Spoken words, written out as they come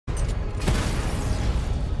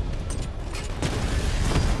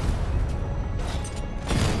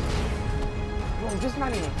just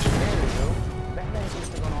not even fair, yo. Batman's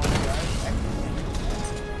just going all the guys.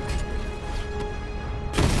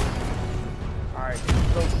 Alright,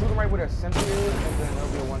 so shoot him right where the center is, and then it'll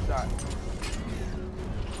be a one shot.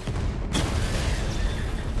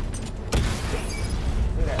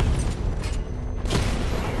 Look at that.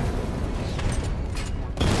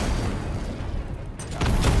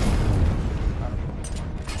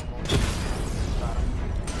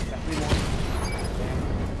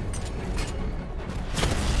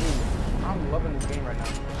 I'm loving this game right now.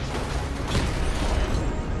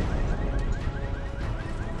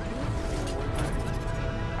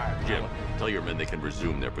 Jim, tell your men they can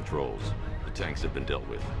resume their patrols. The tanks have been dealt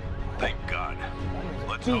with. Thank God.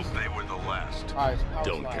 Let's hope they were the last.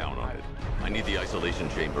 Don't count on it. I need the isolation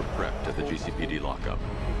chamber prepped at the GCPD lockup.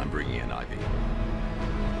 I'm bringing in Ivy.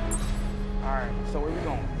 Alright, so where we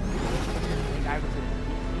going? Ivy to the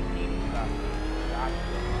GCPD lockup.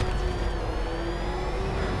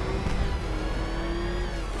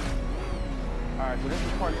 Alright, so this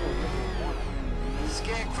is part 2. This is 1.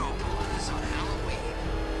 Scarecrow parties on Halloween.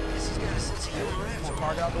 This has got a sense of humor after all.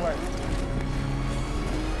 Park out the way.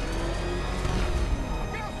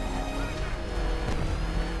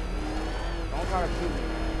 Don't try to shoot me.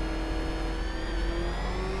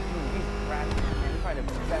 He's ratchet, man. He's probably the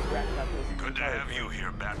best ratchet I've seen. Good to have you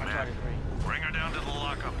here, Batman. Bring her down to the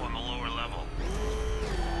lockup on the lower level.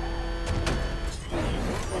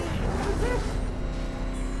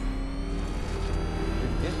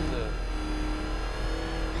 This is a...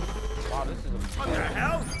 Wow, this is a... What the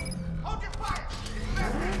hell? Hold your fire!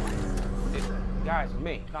 Guys,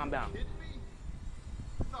 me, calm down.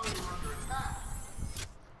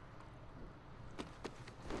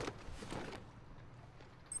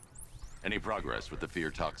 Any progress with the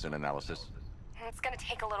fear toxin analysis? It's gonna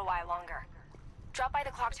take a little while longer. Drop by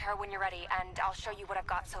the clock tower when you're ready, and I'll show you what I've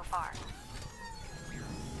got so far.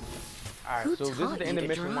 Alright, so this is the end of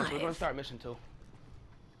mission 1, so we're gonna start mission 2.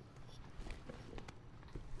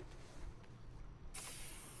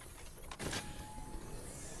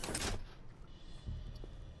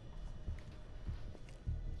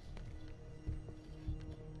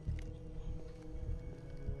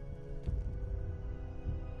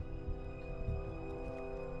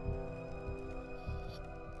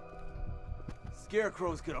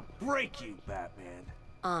 Scarecrow's gonna break you, Batman.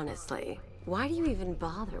 Honestly, why do you even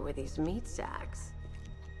bother with these meat sacks?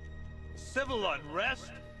 Civil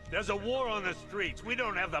unrest? There's a war on the streets. We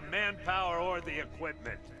don't have the manpower or the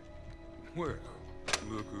equipment. Well,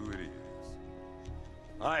 look who it is.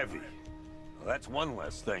 Ivy. Well, that's one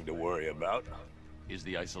less thing to worry about. Is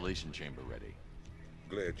the isolation chamber ready?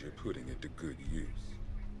 Glad you're putting it to good use.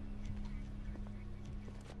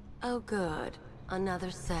 Oh good,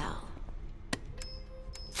 another cell.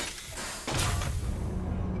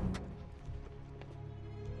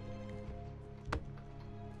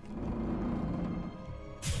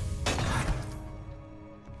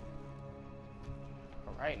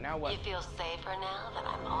 Alright, now what? You feel safer now that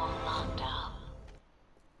I'm all locked up?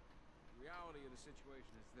 The reality of the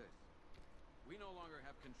situation is this. We no longer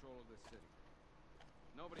have control of this city.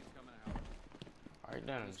 Nobody's coming out. Alright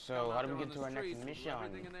then, so how do we get to our next mission?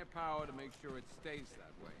 Everything in their power to make sure it stays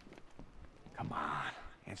that way. Come on,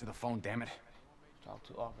 answer the phone, damn it. Talk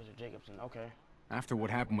to Officer Jacobson, okay. After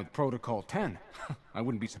what happened with Protocol 10, I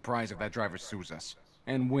wouldn't be surprised if that driver sues us.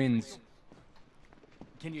 And wins.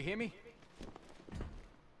 Can you hear me?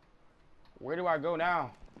 Where do I go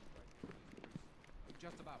now?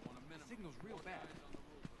 Just about one a minute. Signal's real bad.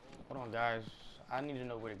 Hold on, guys. I need to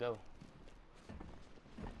know where to go.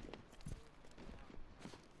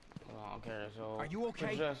 Hold on, okay, so... Are you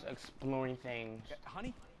okay? We're just exploring things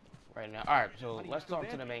Honey? right now. Alright, so let's talk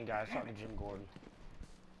to the main guy. Let's talk to Jim Gordon.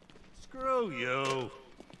 Screw you.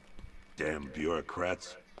 Damn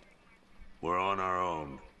bureaucrats. We're on our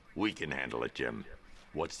own. We can handle it, Jim.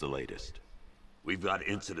 What's the latest? We've got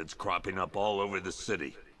incidents cropping up all over the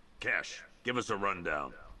city. Cash, give us a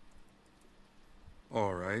rundown.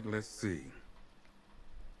 All right, let's see.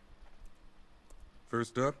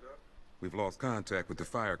 First up, we've lost contact with the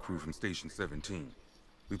fire crew from Station 17.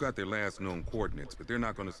 We've got their last known coordinates, but they're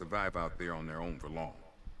not going to survive out there on their own for long.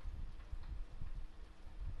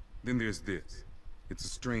 Then there's this. It's a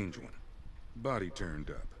strange one. Body turned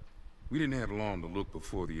up. We didn't have long to look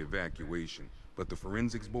before the evacuation, but the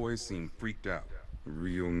forensics boys seemed freaked out.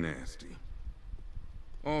 Real nasty.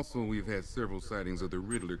 Also, we've had several sightings of the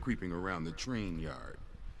Riddler creeping around the train yard.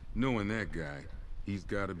 Knowing that guy, he's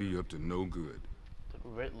gotta be up to no good. The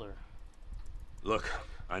Riddler. Look,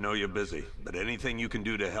 I know you're busy, but anything you can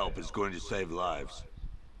do to help is going to save lives.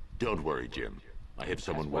 Don't worry, Jim. I have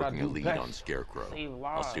someone what I working a do lead best. on Scarecrow. Save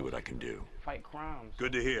I'll see lives. what I can do. Fight crimes.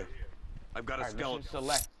 Good to hear. I've got a Alright, mission skeleton.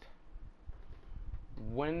 select.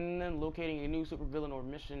 When locating a new supervillain or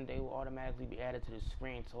mission, they will automatically be added to the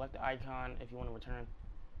screen. Select the icon if you want to return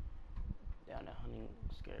down to hunting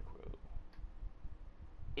Scarecrow.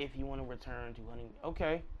 If you want to return to hunting,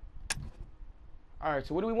 okay. All right,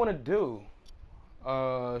 so what do we want to do?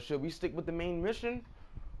 Should we stick with the main mission,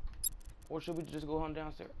 or should we just go hunt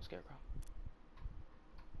down Scarecrow?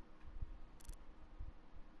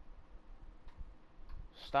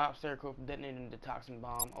 Stop Scarecrow from detonating the toxin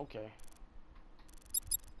bomb. Okay.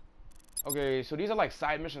 Okay, so these are like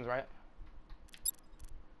side missions, right?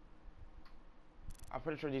 I'm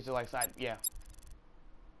pretty sure these are like side, yeah.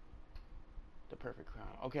 The perfect crown.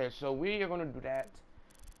 Okay, so we are gonna do that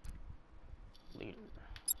later.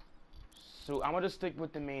 So I'm gonna just stick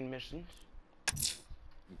with the main missions.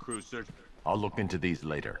 Crew search. I'll look into these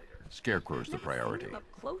later. Scarecrow's the priority. Up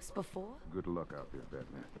close before. Good luck out there,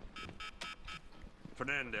 Batman.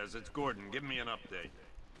 Fernandez, it's Gordon. Give me an update.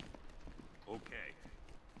 Okay.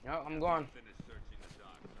 Yeah, I'm going. Finish searching the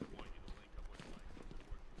docks. I want you to link up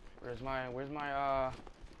with my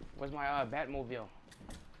Where's my Batmobile?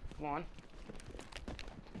 Come on.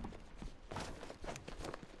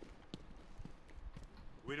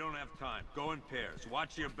 We don't have time. Go in pairs.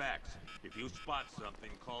 Watch your backs. If you spot something,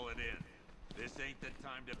 call it in. This ain't the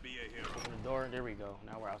time to be a hero. Open the door. There we go.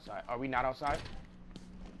 Now we're outside. Are we not outside?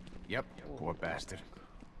 Yep, poor bastard.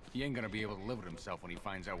 He ain't gonna be able to live with himself when he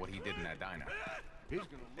finds out what he did in that diner.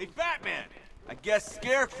 Hey, Batman! I guess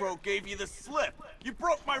Scarecrow gave you the slip. You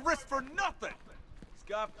broke my wrist for nothing! He's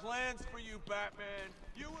got plans for you, Batman.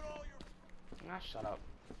 You and all your... Ah, shut up.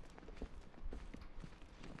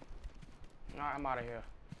 Alright, I'm out of here.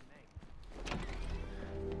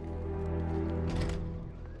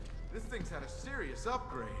 This thing's had a serious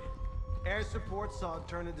upgrade. Air support saw it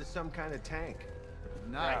turn into some kind of tank.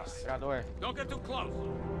 Nice. Yeah, get out the way. Don't get too close.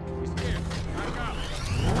 He's scared. Back up.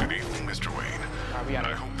 Good evening, Mr. Wayne.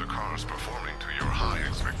 I hope the car's performing to your high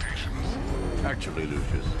expectations. Actually,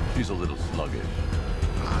 Lucius, she's a little sluggish.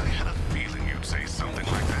 I had a feeling you'd say something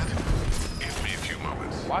like that. Give me a few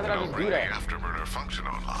moments. Why did I just do that? Afterburner function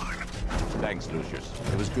online. Thanks, Lucius.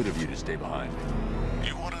 It was good of you to stay behind.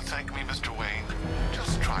 You want to thank me, Mr. Wayne?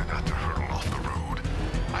 Just try not to hurtle off the road.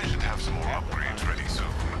 I should have some more upgrades ready soon.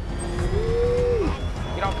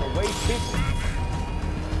 Get out the way, bitch.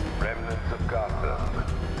 Remnants of Gotham,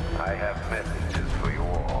 I have messages for you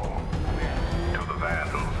all. To the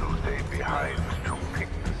vandals who stayed behind to pick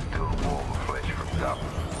the still warm flesh from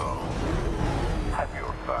Gotham's bones. Have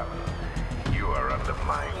your fun. You are under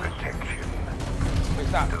my protection. Wait,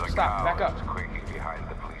 stop, to the stop, back up. quaking behind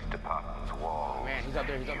the police department's wall. Man, he's up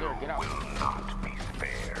there, get out. Will not be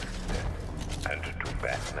spared. And to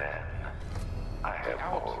Batman, I have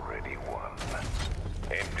already won.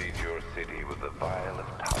 Emptied your city with a vial of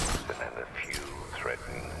toxin and a few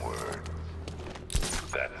threatening words.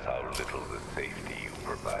 That's how little the safety you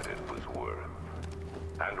provided was worth.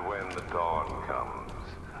 And when the dawn comes,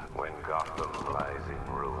 when Gotham lies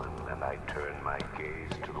in ruin and I turn my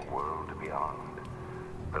gaze to the world beyond,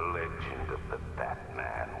 the legend of the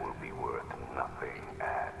Batman will be worth nothing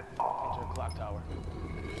at all. Enter clock tower.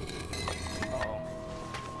 Uh-oh.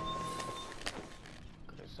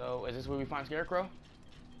 Okay, so is this where we find Scarecrow?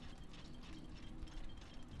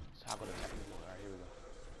 Let's hop on the technical. Alright, here we go.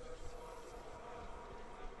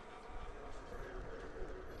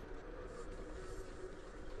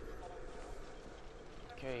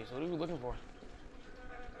 Okay, so what are we looking for?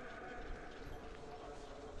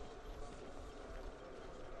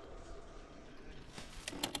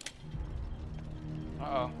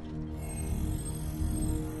 Uh-oh.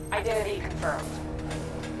 Identity confirmed.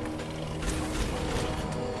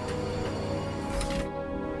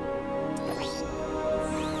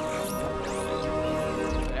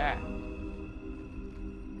 Yeah.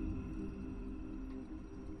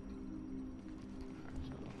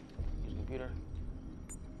 Use computer.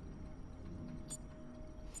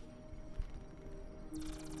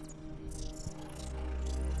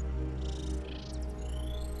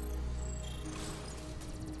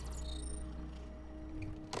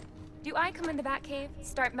 Do I come in the Batcave,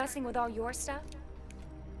 start messing with all your stuff?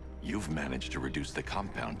 You've managed to reduce the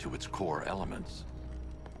compound to its core elements.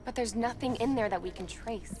 But there's nothing in there that we can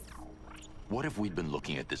trace. What if we'd been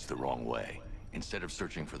looking at this the wrong way? Instead of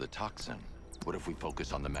searching for the toxin, what if we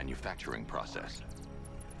focus on the manufacturing process?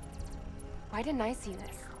 Why didn't I see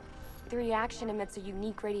this? The reaction emits a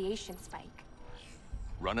unique radiation spike.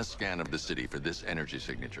 Run a scan of the city for this energy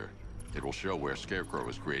signature. It will show where Scarecrow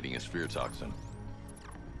is creating his fear toxin.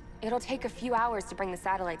 It'll take a few hours to bring the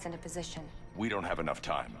satellites into position. We don't have enough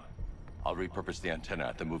time. I'll repurpose the antenna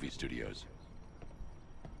at the movie studios.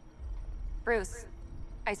 Bruce,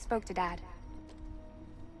 I spoke to Dad.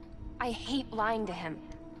 I hate lying to him.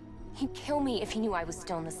 He'd kill me if he knew I was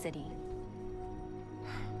still in the city.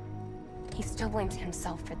 He still blames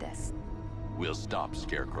himself for this. We'll stop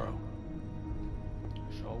Scarecrow.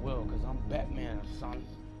 Sure will, because I'm Batman, son.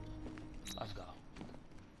 Let's go.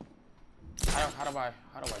 How do I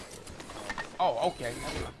do this? Oh, okay.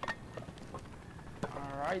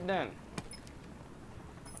 Alright then.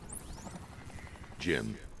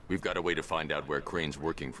 Jim, we've got a way to find out where Crane's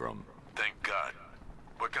working from. Thank God.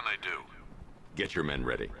 What can I do? Get your men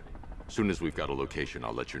ready. Soon as we've got a location,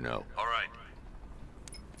 I'll let you know. All right.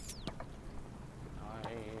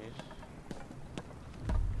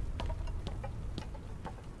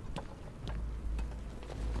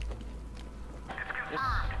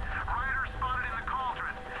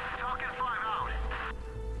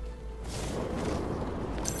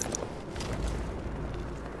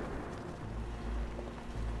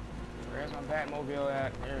 Where's my Batmobile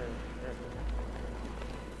at? There.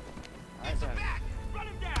 Alright then. Run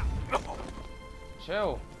him down!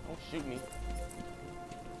 Chill. Don't shoot me.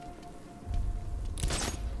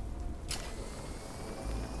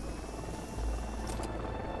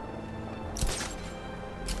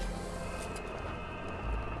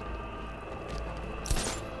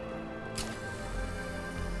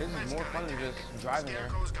 This is more fun than just driving there.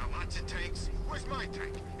 Scarecrow's got lots of tanks. Where's my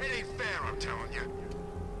tank? It ain't fair, I'm telling you.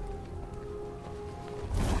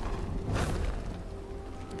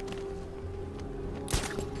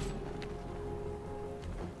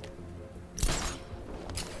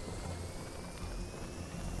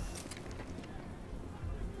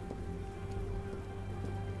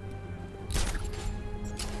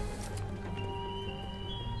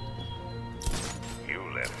 You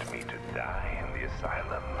left me to die in the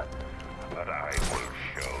asylum, but I will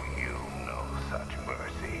show you no such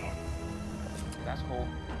mercy. That's cool.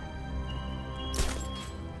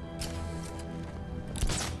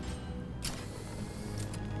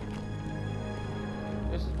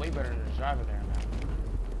 This is way better than just driving there, man.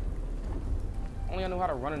 Only I know how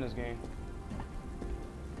to run in this game.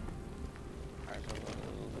 Alright, so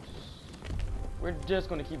we're just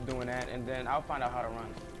gonna keep doing that, and then I'll find out how to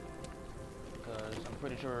run. Because I'm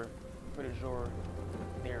pretty sure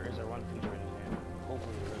there is a run feature in this game.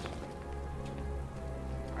 Hopefully there is.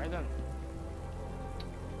 Alright then.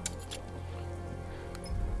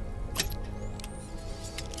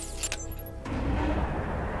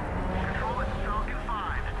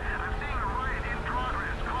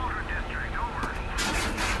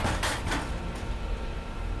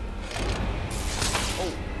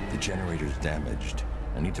 The generator's damaged.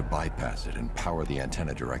 I need to bypass it and power the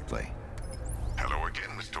antenna directly. Hello again,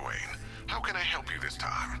 Mr. Wayne. How can I help you this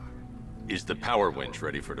time? Is the power winch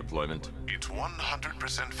ready for deployment? It's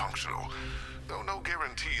 100% functional, though no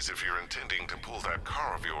guarantees if you're intending to pull that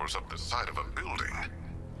car of yours up the side of a building.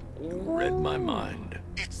 You read my mind.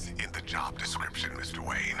 It's in the job description, Mr.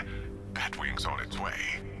 Wayne. Batwing's on its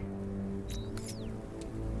way.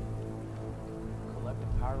 Collect the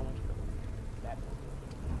power winch for the Batmobile.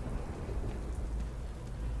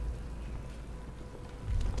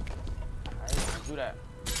 Alright, let's do that.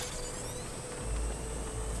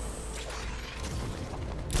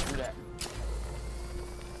 Do that.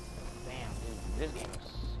 Damn, dude, this game is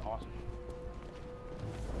awesome.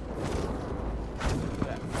 Do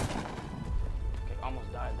that. Okay, almost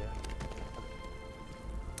died there.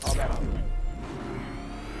 All back. Do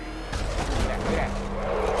that.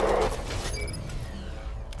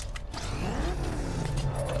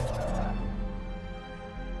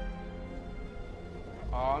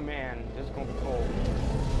 Oh man, this is gonna be cold.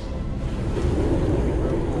 It's gonna be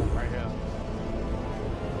real cold right now.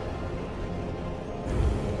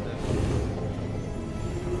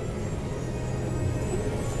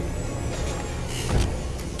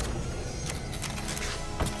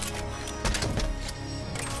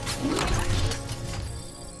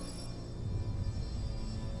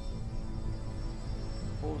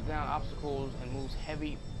 Pulls down obstacles and moves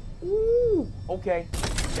heavy. Ooh, okay.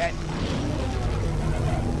 That.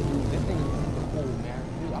 This thing is cool, man.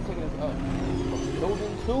 Dude, I'm taking this up.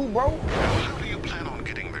 Building 2, bro. How do you plan on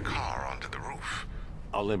getting the car onto the roof?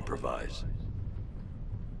 I'll improvise.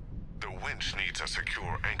 The winch needs a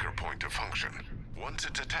secure anchor point to function. Once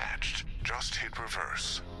it's attached, just hit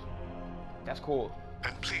reverse. That's cool.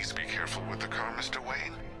 And please be careful with the car, Mr.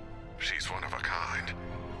 Wayne. She's one of a kind.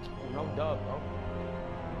 No dub, bro.